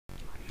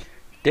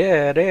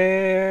Dead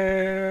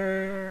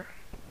air.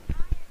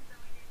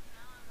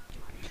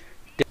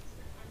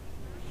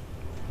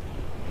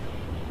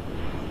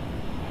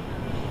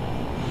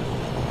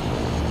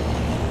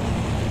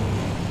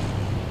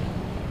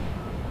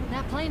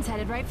 That plane's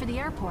headed right for the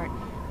airport.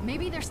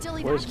 Maybe they're still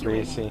Where's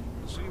evacuating. Gracie?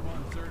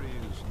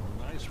 C-130 is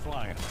nice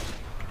flying.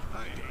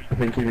 I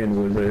think you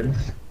mean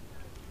wizards.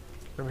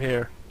 I'm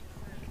here.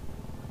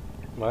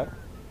 What?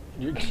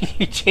 You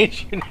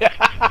changed your name?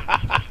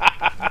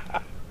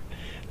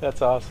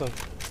 That's awesome.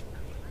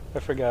 I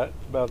forgot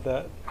about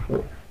that.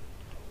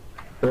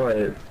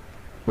 What?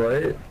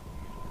 What?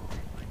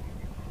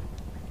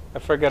 I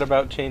forgot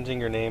about changing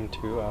your name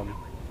to,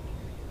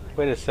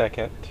 wait a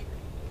second.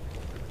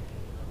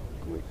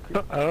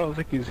 I don't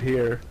think he's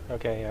here.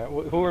 Okay, yeah.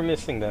 Who we're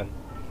missing then?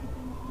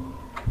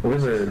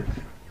 Wizards.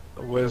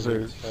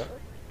 Wizards.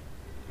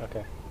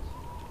 Okay.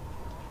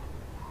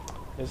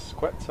 This is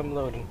quite some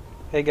loading.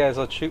 Hey guys,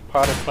 let's shoot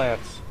potted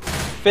plants.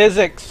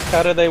 Physics!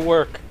 How do they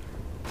work?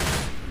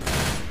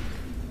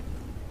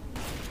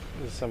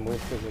 This is some weird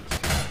physics.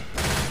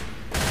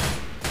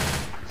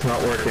 It's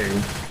not working.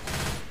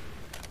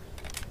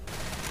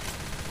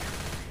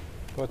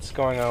 What's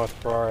going on with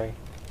Ferrari?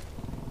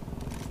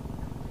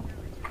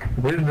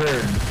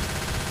 Wizards.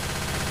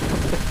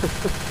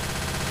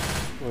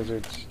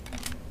 Wizards.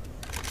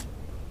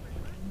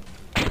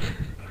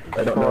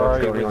 I don't know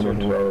Ferrari what's going on with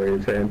wizard. Rory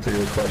to answer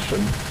your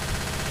question.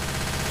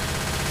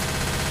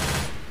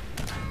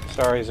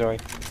 Sorry, Zoe.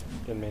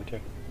 Didn't mean to.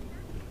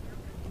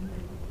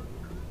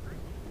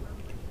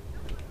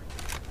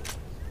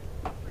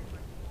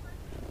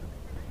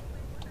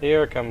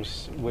 Here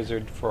comes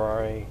Wizard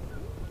Ferrari.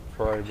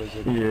 Ferrari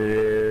Wizard.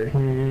 Here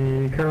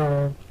he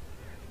comes.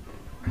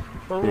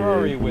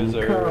 Ferrari Here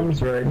Wizard. He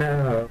comes right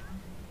now.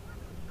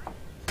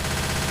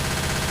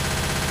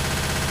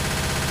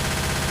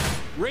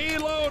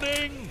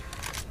 Reloading!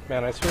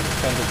 Man, I swear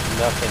this gun does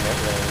nothing at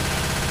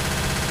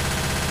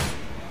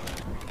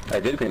range. I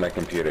did clean my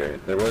computer.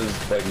 There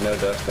was, like, no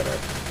dust in it.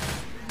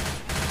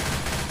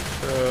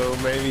 So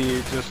maybe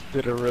you just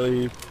did a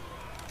really...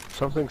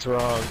 Something's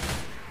wrong.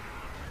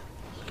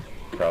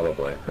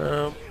 Probably.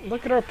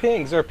 Look at our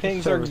pings. Our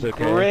pings are server's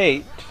okay.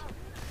 great.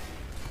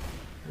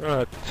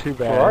 Too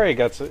bad. Ferrari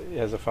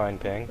has a fine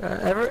ping.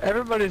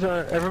 Everybody's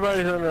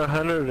under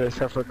 100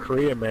 except for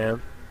Korea,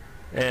 man.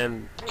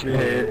 And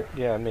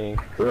Yeah, me.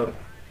 Well,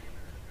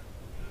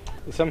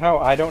 Somehow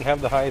I don't have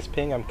the highest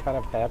ping. I'm kind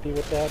of happy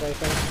with that, I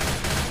think.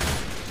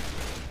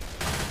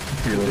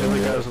 the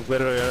other guy's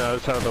literally on the other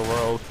side of the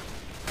world.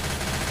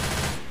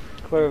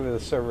 Clearly the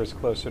server is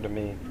closer to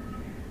me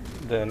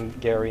than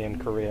Gary in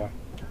Korea.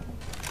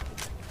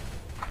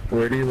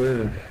 where do you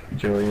live,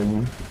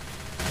 Jillian?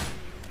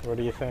 What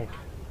do you think?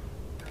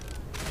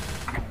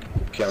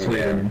 Pyongyang.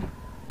 Sweden.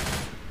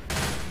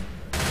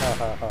 Ha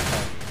ha ha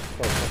ha.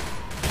 Closer.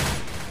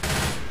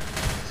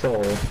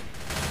 Seoul.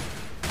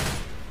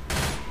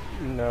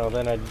 No,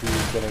 then I'd be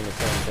getting the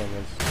same thing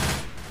as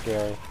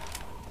Gary.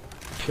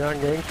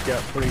 Pyongyang's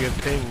got pretty good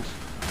pings.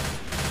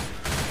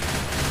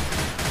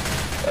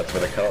 That's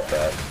where they call it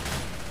that.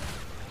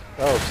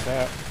 Oh,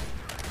 snap.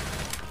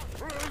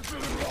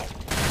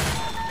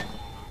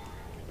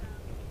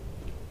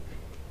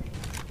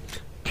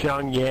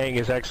 Pyongyang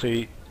is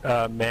actually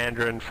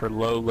Mandarin for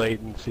low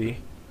latency.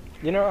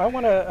 You know, I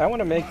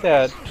wanna make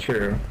that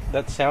Sure.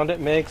 sound it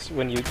makes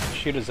when you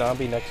shoot a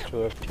zombie next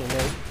to a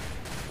teammate.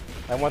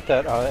 I want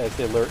that as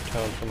the alert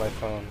tone for my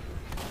phone.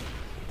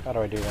 How do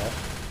I do that?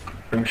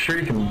 I'm sure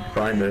you can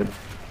find it.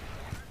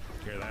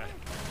 Hear that?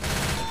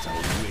 That's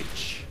a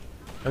witch.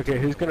 Okay,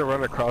 who's gonna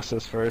run across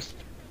this first?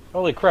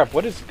 Holy crap!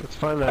 What is? Let's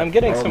find that. I'm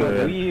getting Oh, some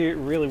man.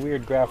 really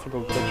weird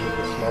graphical glitch with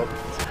the smoke.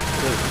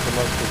 It is the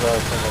most bizarre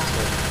thing I've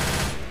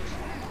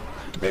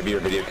seen. Maybe your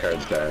video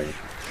card's dying.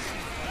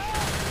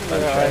 Yeah,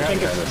 I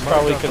think it's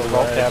probably because of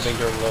alt tabbing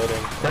during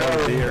loading.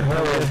 Oh dear.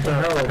 What the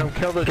hell? Come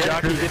kill the Get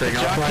jockey, this get the thing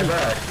off my jockey.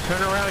 back.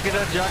 Turn around and get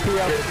that jockey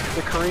out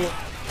the Korean.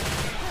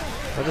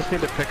 I just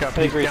need to pick up.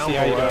 Hey, He's Gracie, down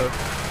how you below. doing?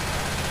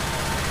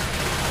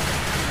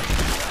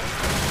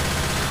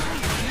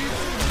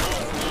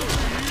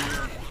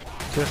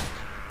 Just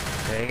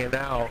hanging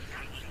out.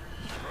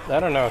 I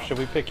don't know. Should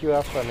we pick you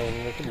up? I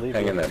mean, we could leave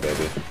Hang you. in there,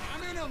 baby.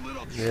 I'm in a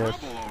little Yes.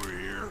 trouble over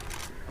here.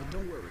 But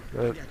don't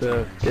worry.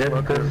 The Yeah,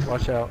 smoker, because-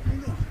 watch out.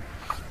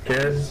 Get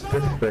this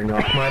thing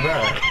off my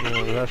back.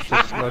 That's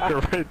the smoker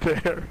right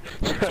there.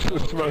 That's the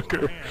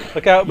smoker.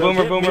 Look out! No,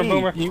 Boomer! get Boomer! me.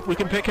 Boomer! We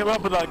can pick him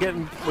up without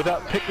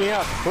pick me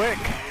up. Quick.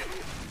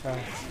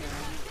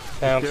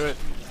 Pounce! Do it.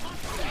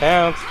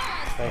 Pounce!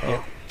 Thank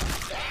you.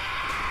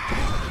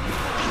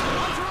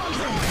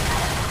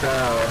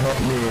 Oh, help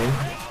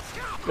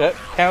me.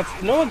 Pounce!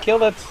 No one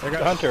killed that I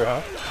got- hunter,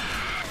 huh?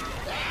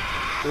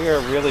 We are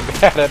really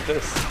bad at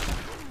this.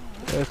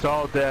 It's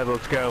all dead.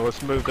 Let's go.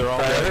 Let's move. They're all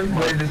dead.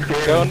 Everybody just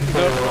gave Go, me so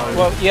go. long.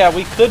 Well, yeah,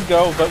 we could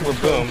go, but we're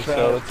boomed,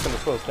 so it's gonna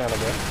slow us down a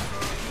bit.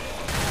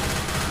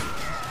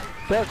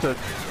 That's a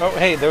Oh,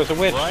 hey, there was a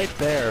witch. right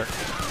there.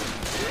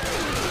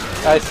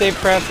 I saved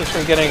Francis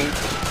from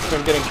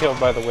getting killed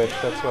by the witch.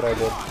 That's what I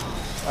did.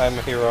 I'm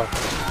a hero.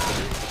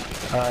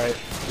 All right.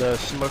 The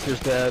smoke is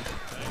dead.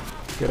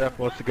 Get up,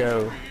 let's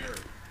go.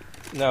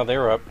 No,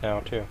 they're up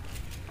now too.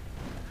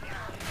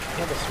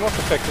 Yeah, the smoke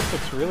effect just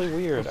looks really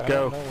weird. Let's I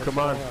don't go. know what's Come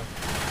on.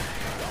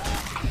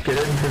 going Get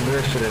in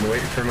position and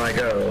wait for my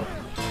go.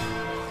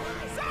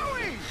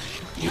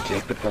 You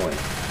take the point.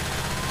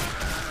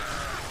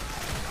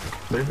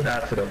 There's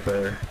acid up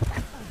there.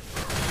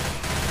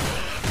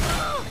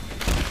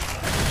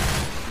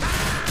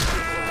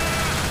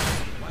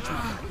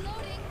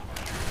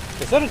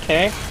 Is that a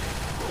tank?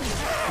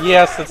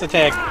 Yes, it's a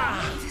tank.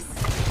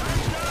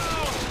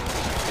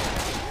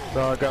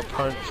 No, I got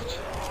punched.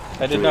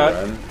 I did we not.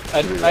 run?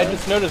 I Do we I run?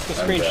 just noticed the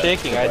I'm screen dead.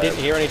 shaking. I Goodbye. didn't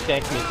hear any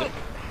tank music.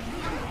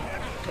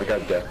 I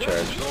got death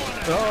charged.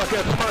 Oh, I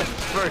got punched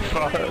very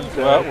far.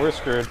 Well, we're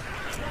screwed.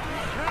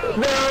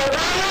 No!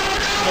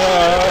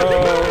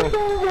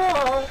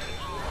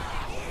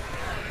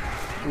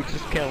 We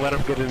just can't let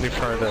him get any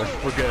further.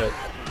 We're good.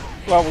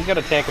 Well, we got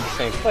a tank at the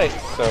same place,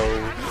 so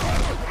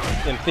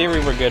in theory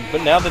we're good.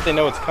 But now that they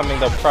know it's coming,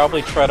 they'll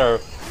probably try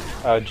to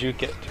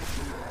juke it.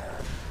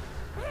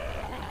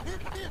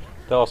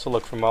 They'll also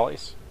look for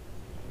mollies.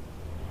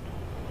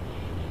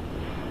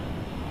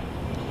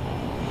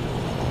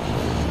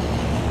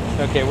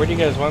 Okay, where do you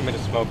guys want me to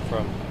smoke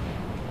from?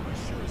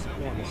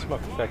 Man, the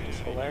smoke effect is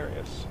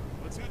hilarious.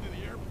 Let's head to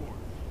the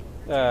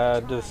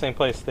airport. To the same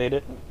place they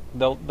did.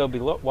 They'll be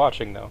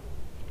watching though.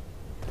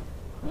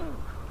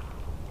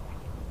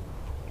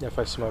 If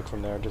I smoke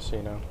from there, just so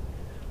you know.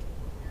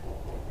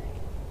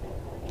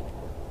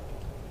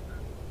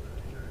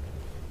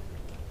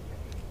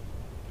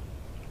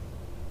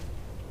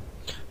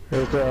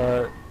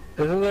 There's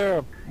isn't there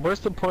a, where's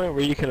the point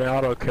where you can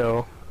auto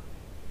kill?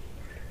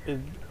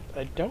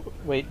 I don't,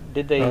 wait,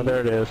 did they, Oh, there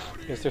it is.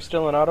 is there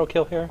still an auto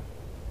kill here?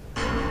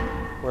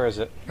 Where is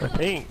it? I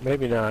think,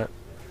 maybe not.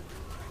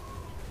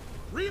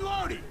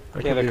 Reloading. I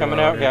Yeah, could they're be coming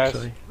wrong, out, guys.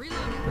 actually.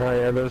 Reloading. Oh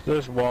yeah,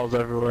 there's walls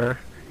everywhere.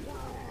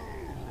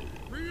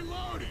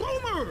 Reloading.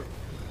 Boomer.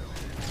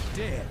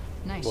 Dead.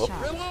 Nice Well-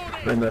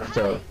 shot. I messed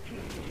up.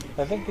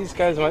 I think these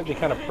guys might be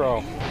kind of pro.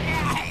 Look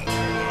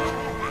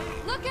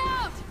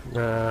out!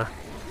 Nah.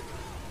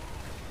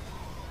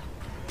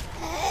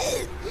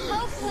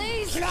 Help,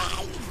 please!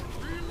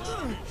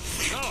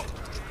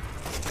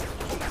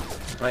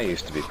 I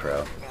used to be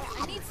pro.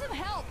 I need some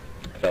help.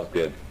 Felt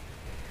good.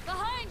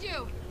 Behind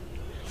you!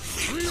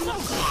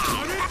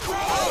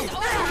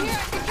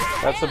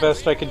 That's the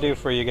best I could do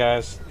for you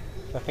guys.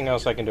 Nothing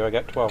else I can do. I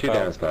got 12 Two health.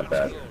 down's not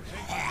bad.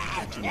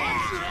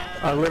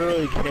 I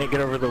literally can't get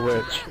over the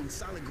witch.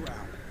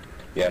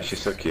 Yeah, she's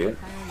so cute.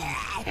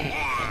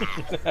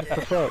 What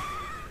the fuck?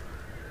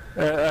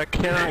 I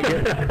cannot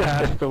get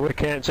past the witch.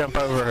 Can't jump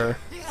over her.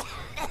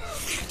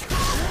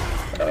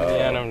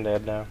 Yeah, and I'm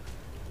dead now.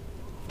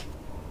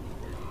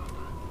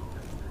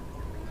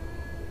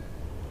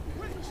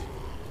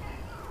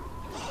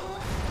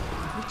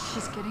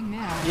 She's getting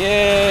mad.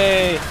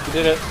 Yay! You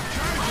did it.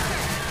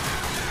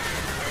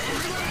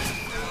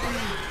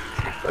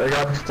 I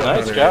got stuck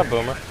Nice under job, it.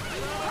 Boomer.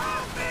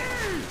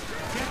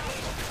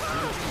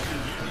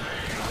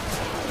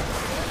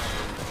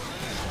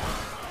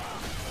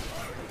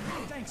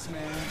 Thanks,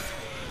 man.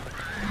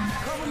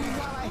 Cover me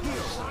while I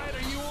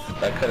heal.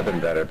 That could have been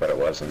better, but it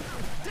wasn't.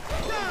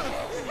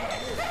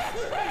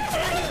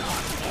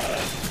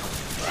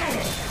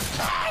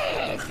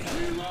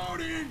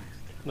 Reloading.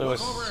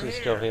 Lewis is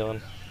still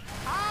healing.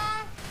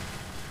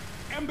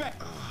 I'm back.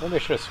 Maybe I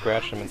should have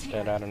scratched him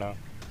instead. I don't know.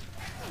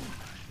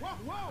 Whoa,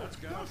 whoa. Let's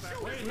go.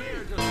 Wait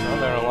here. Well,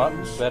 they're in a lot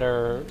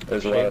better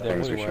There's a lot shape of than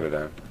things we we should have were.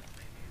 done.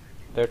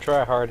 They're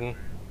try-harding.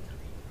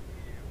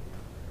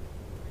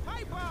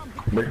 Pipe bomb.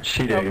 They're Oh,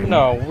 cheating.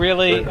 no,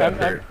 really? With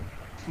effort.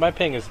 My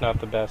ping is not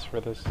the best for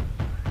this.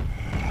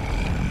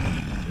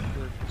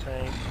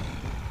 Tank.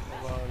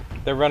 Hold on.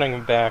 They're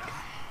running back.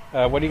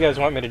 What do you guys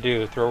want me to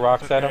do? Throw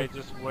rocks at Okay, them?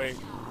 just wait.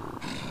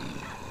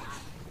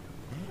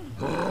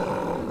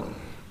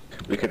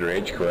 We could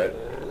rage quit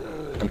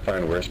and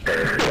find worse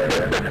players to play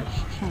with.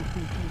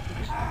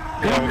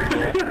 Yeah, we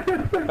can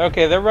do it.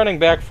 Okay, they're running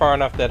back far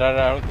enough that I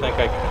don't think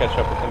I can catch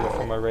up with them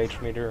before my rage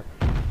meter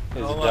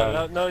is Hold done.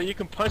 on, no, you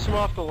can punch them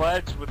off the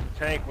ledge with the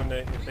tank when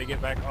if they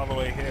get back all the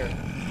way here.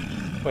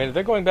 Wait,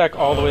 they're going back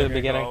all the way to the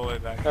they're gonna beginning? go all the way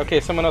back. Okay,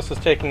 someone else is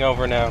taking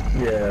over now.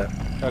 Yeah.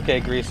 Okay,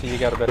 Greasy, you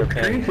got a better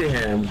ping. Crazy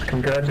hands.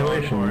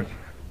 Congratulations.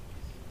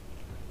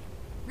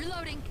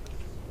 Reloading.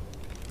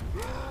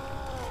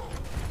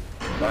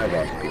 I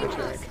want to be the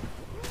tank.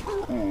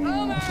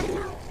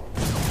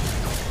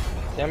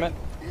 Damn it.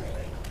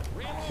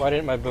 Why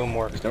didn't my boom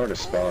work? There's nowhere to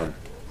spawn.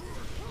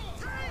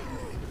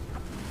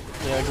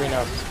 Yeah,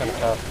 greenhouse is kind of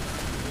tough.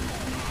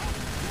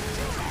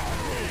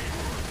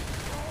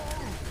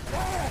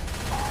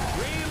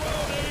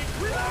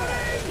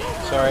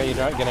 Sorry, you're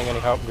not getting any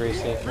help,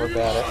 Greasy. We're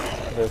bad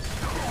at this.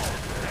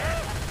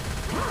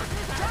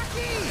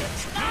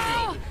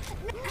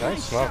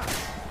 Nice smoke.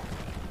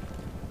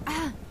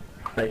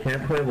 I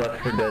can't play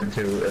Left 4 Dead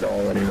 2 at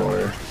all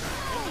anymore.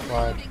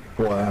 Why?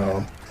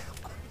 Wow.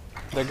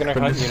 They're gonna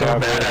I'm hunt just you so now,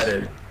 bad at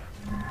Grease. it.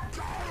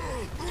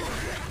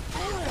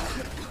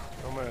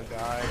 I'm gonna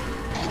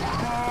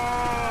die.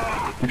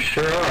 You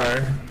sure are.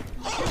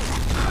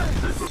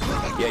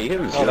 Yeah, you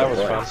have 0 Oh, that was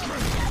points. fun.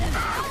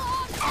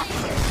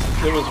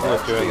 It was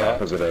worth doing The that.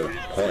 opposite of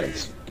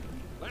points.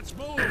 Let's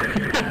move.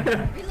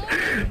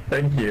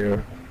 Thank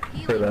you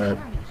for that.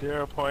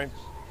 0 points.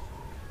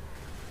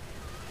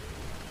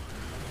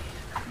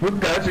 What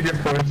guys are good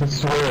points, I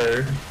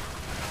swear.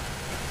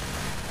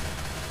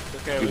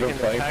 Okay, You've we been can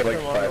playing attack for like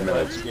them on 5 the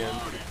minutes. ledge again.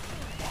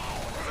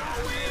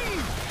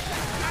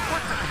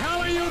 What the hell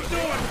are you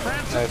doing,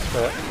 Francis? Nice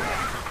fit.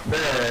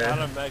 There. Not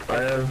a mech, I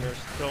have... you're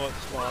still at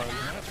spawn.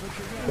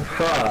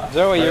 Fuck.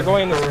 Zoe, I you're have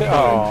going to 4 spit. points.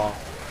 Oh.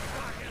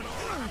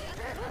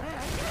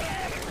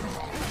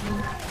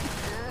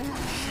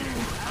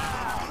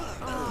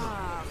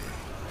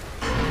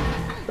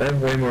 I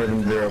have way more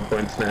than 0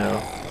 points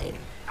now.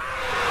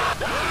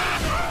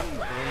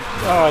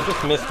 Oh, I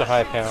just missed a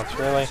high pounce,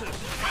 really?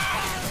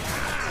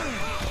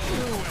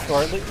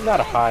 Or at least, not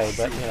a high,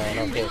 but, you know,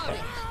 an okay pounce.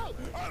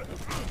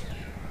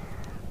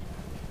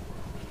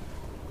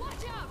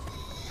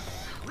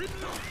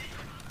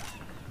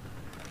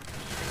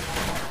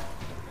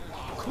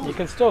 You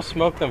can still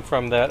smoke them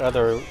from that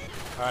other...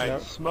 Alright,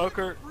 Yep.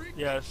 Smoker,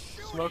 yes,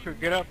 Smoker,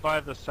 get up by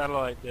the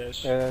satellite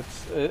dish.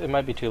 it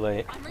might be too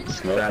late.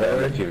 Smoke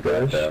them if you've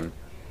got them.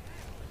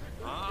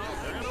 They're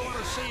gonna want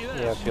to see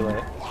this. Yeah, too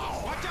late.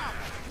 Watch out.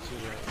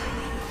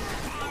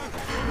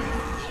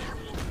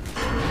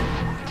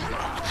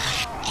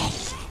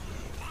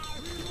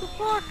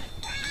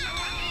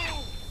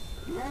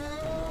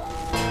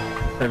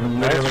 I've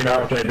literally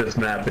not played this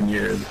map in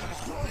years.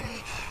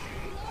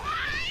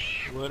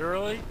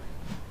 Literally?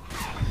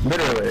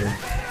 Literally.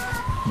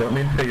 Don't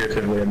mean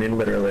figuratively, I mean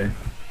literally.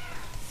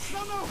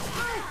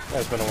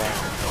 That's been a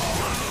while.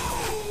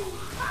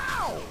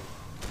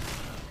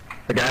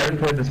 Like, I haven't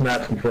played this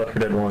map since Left 4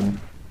 Dead 1.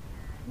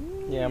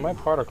 Yeah, my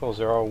particles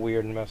are all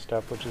weird and messed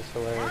up, which is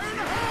hilarious.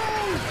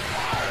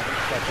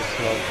 Such a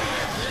smoke.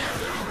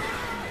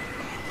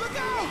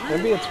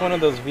 Maybe it's one of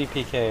those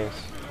VPKs.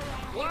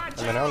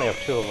 I mean, I only have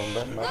 2 of them,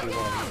 but it might be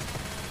one.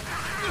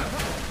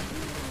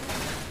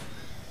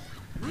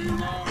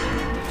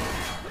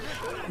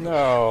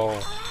 No.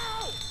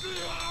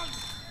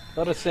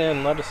 Let us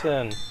in, let us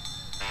in.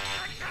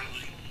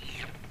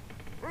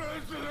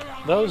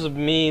 Those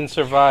mean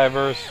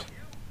survivors.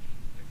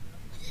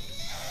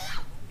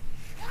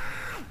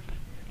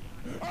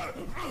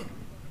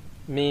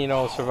 Mean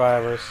old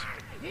survivors.